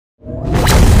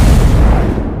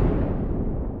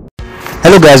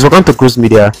Hello guys, welcome to Cruise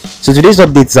Media. So today's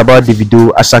update is about Davido,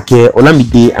 Asake,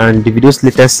 Olamide and Davido's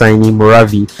latest signing,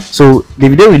 Moravi. So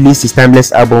Davido released his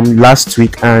Timeless album last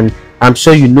week and I'm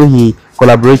sure you know he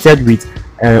collaborated with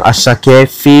Asake,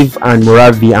 Fav and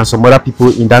Moravi and some other people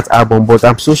in that album, but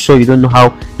I'm so sure you don't know how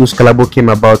those collabo came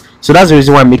about. So that's the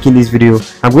reason why I'm making this video.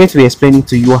 I'm going to be explaining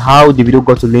to you how Davido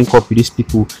got to link up with these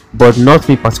people, but not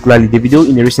me particularly. Davido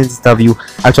in a recent interview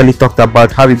actually talked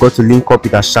about how he got to link up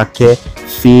with Asake,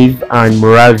 Fav and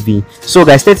Moravi. So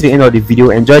guys, stay to the end of the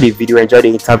video, enjoy the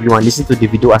interview and listen to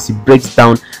Davido as he breaks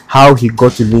down how he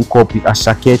got to link up with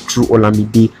Asake through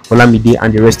Olamide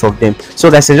and the rest of them.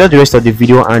 So guys, enjoy the rest of the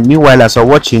video, and meanwhile as you're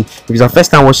watching, if it's your first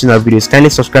time watching our videos,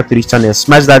 kindly subscribe to this channel,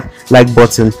 smash that like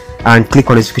button and click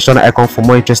on the notification icon for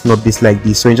more interesting updates like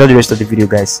this. So enjoy the rest of the video,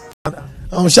 guys.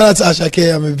 Shout out to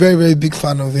Asake. I'm a very big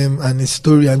fan of him and his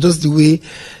story, and just the way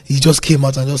he just came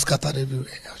out and just scattered everywhere.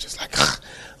 I was just like,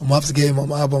 I'm gonna have to get him on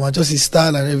my album, and just his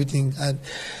style and everything. And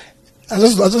I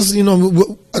just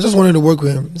wanted to work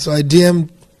with him, so I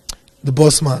DM'd the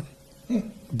boss man,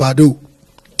 Bado.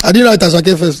 I didn't know it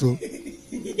Asake first though.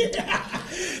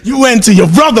 You went to your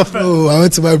brother first. Oh, I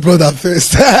went to my brother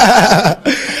first.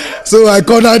 So I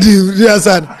cornered him. Yes,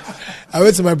 I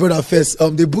went to my brother first.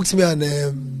 They booked me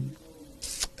and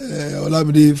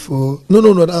Olamide for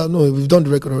no. We've done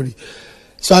the record already.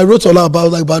 So I wrote Ola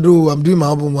about like Bado. I'm doing my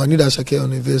album. I need Asake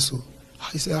on a verse. So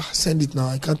he said, send it now.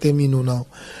 I can't tell me no now.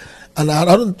 And I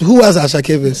don't. Who has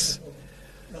Asake verse?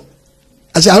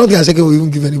 Actually, I don't think Asake will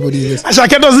even give anybody a verse.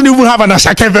 Asake doesn't even have an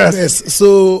Asake verse. Yes.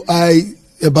 So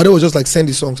Bado was just like send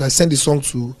the song. So I sent the song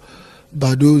to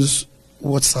Bado's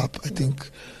WhatsApp, I think.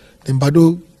 Then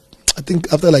Bado, I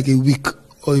think after like a week,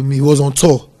 he was on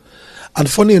tour. And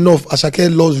funny enough,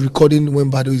 Asake loves recording when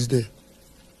Bado is there.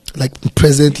 Like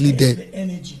presently there. The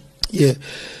energy. Yeah.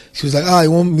 She was like, I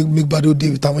won't make Bado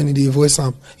day with when they voice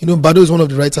him. You know, Bado is one of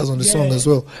the writers on the song as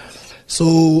well.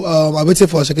 So I waited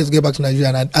for Asake to get back to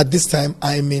Nigeria, and at this time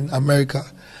I'm in America.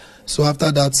 So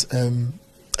after that,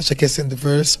 Asake sent the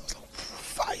verse. I was like,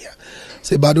 fire.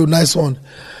 Say Bado, nice one.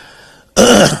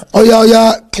 Oh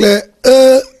yeah, clear.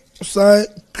 Sign,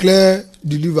 clear,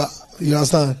 deliver. You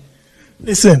understand?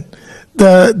 Listen,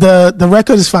 the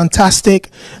record is fantastic.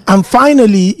 And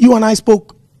finally, you and I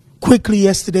spoke quickly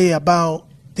yesterday about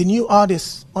the new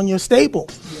artists on your stable.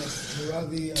 Yes,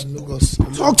 Moravi and Logos.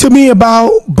 Talk to me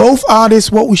about both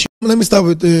artists, what we should. Let me start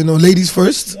with ladies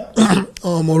first. Yeah.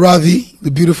 Moravi, the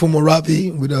beautiful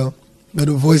Moravi with a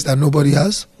voice that nobody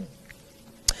has.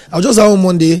 I was just at home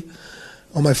one day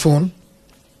on my phone,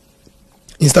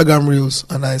 Instagram Reels,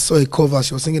 and I saw a cover.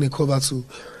 She was singing a cover to,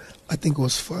 I think it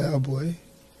was Fireboy.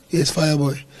 Yes,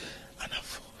 Fireboy. And I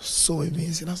thought, so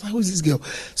amazing. I was like, who is this girl?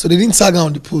 So they didn't tag her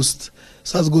on the post.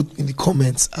 So I had to go in the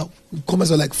comments. Comments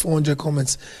were like 400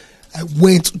 comments. I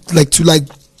went to the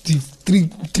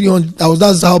 300.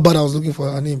 That's how bad I was looking for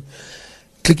her name.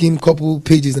 Clicking a couple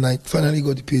pages, and I finally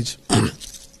got the page.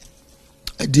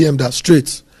 I DM'd her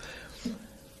straight.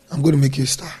 I'm going to make you a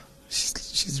star.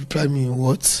 She's replied me,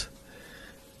 what?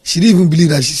 She didn't even believe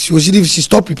that she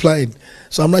stopped replying.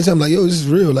 So I'm like, yo, this is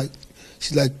real. Like,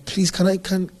 she's like, please, can I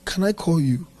call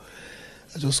you?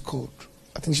 I just called.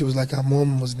 I think she was like, her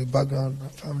mom was in the background, her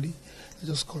family. I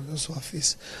just called, I just saw her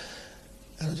face.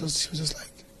 And she was just like,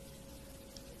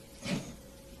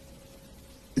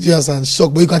 you understand,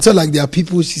 shocked. But you can tell like there are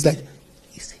people, she's like,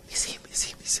 it's him.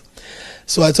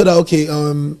 So I told her, okay,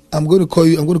 I'm going to call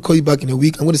you back in a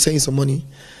week. I'm going to send you some money.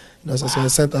 You know, so I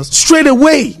sent her straight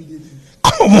away.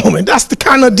 Come on, man, that's the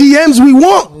kind of DMs we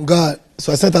want. Oh God.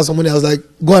 So I sent her some money. I was like,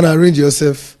 go and arrange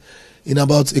yourself. In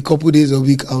about a couple days or a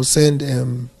week, I'll send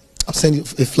a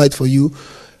flight for you.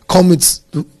 Come with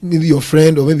maybe your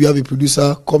friend, or maybe you have a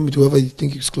producer. Come with whoever you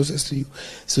think is closest to you.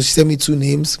 So she sent me 2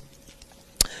 names.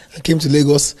 I came to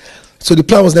Lagos. So the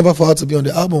plan was never for her to be on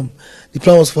the album. The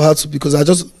plan was for her to, because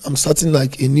I'm starting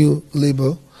like a new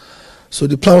label. So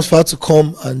the plan was for her to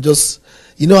come and just,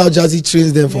 you know how Jazzy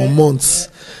trains them for months.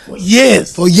 For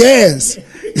years.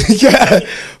 Yeah,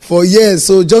 for years.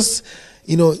 So just,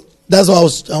 that's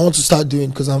what I want to start doing,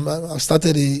 because I've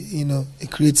started a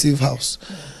creative house.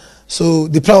 So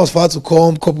the plan was for her to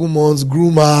come, couple months,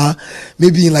 groom her,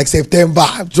 maybe in like September,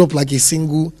 drop like a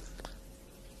single.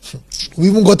 We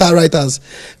even got her writers.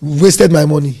 Wasted my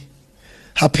money.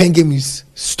 Her pen game is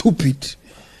stupid.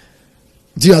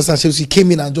 Do you understand? She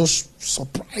came in and just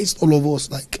surprised all of us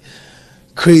like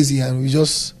crazy, and we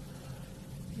just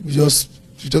had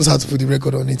to put the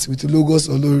record on it with the Logos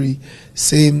Olori.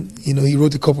 Same, he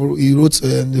wrote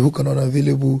the hook on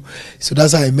Unavailable. So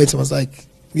that's how I met him. I was like,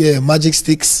 yeah, Magic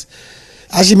Sticks.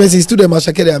 Actually met him, he stood there,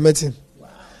 Asake, I met him. Wow.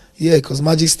 Yeah, because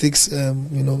Magic Sticks,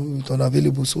 you know, it's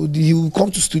unavailable. So he will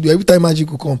come to studio every time Magic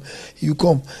will come. He will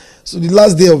come. So the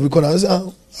last day of recording, I said,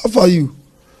 "How far are you?"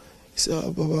 He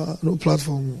said, "Baba, no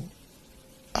platform.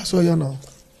 I saw you now.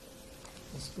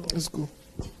 Let's go."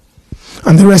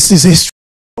 And the rest is history.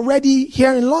 Already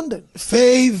here in London.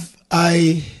 Fave,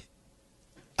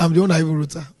 I'm the one I even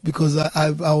wrote her because I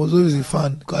was always a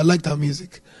fan because I liked her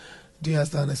music. Do you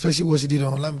understand? Especially what she did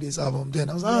on Olamide's album.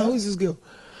 Then I was like, who is this girl?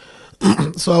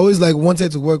 So I always like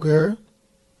wanted to work with her.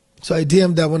 So I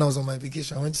DM'd her when I was on my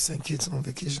vacation. I went to St. Kitts on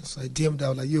vacation. So I DM'd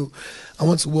her like, "Yo, I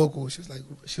want to work with."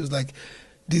 She was like,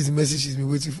 "This is the message she's been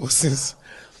waiting for since."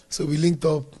 So we linked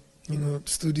up, you know,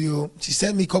 studio. She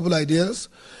sent me a couple ideas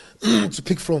to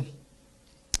pick from.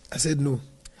 I said no.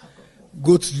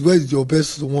 Go to where is your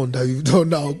best one that you've done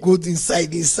now. Go to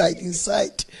inside.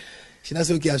 She now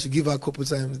said, okay, I should give her a couple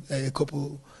times, a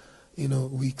couple, you know,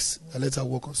 weeks. I let her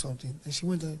work on something. And she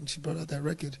went and she brought out that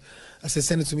record. I said,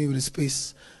 send it to me with a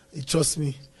space. He trusts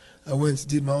me. I went,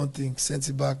 did my own thing, sent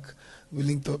it back. We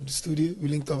linked up at the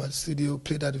studio,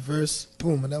 played out the verse,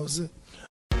 boom, and that was it.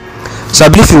 So I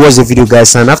believe you watched the video,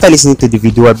 guys, and after listening to the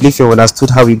video, I believe you understood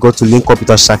how we got to link up with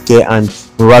Asake and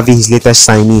Moravi, his latest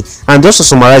signee. And just to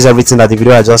summarize everything that the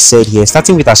video I just said here,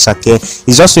 starting with Asake,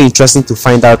 it's just so interesting to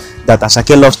find out that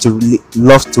Asake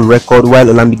loves to record while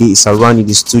Olamide is around in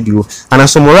the studio. And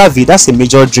as for Moravi, that's a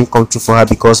major dream come true for her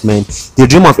because, man, the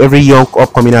dream of every young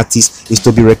upcoming artist is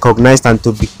to be recognized and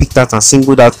to be picked out and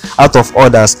singled out of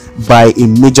others by a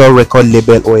major record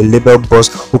label or a label boss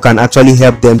who can actually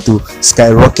help them to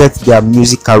skyrocket their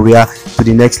music career to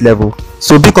the next level.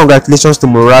 So big congratulations to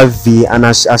Moravi, and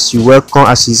as she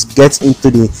gets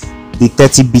into the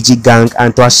 30 BG gang,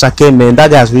 and to Asake, man,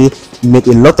 that has really made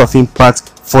a lot of impact.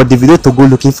 For Davido to go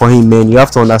looking for him, man, you have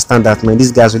to understand that, man,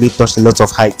 this guy's really touched a lot of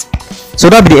height. So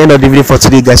that'll be the end of the video for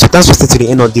today, guys. So thanks for staying to the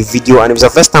end of the video, and if it's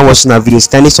your first time watching our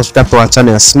videos, kindly subscribe to our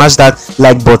channel and smash that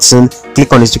like button,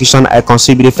 click on the notification icon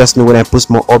so you'll be the first to know when I post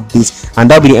more updates. And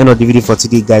that'll be the end of the video for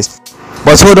today, guys.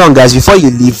 But hold on, guys, before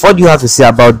you leave, what do you have to say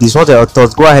about this? What are your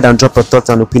thoughts? Go ahead and drop your thoughts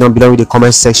and opinion below in the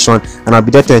comment section, and I'll be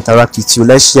there to interact with you.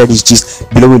 Let's share this gist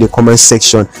below in the comment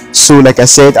section. So like I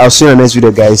said, I'll see you in the next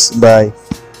video, guys. Bye.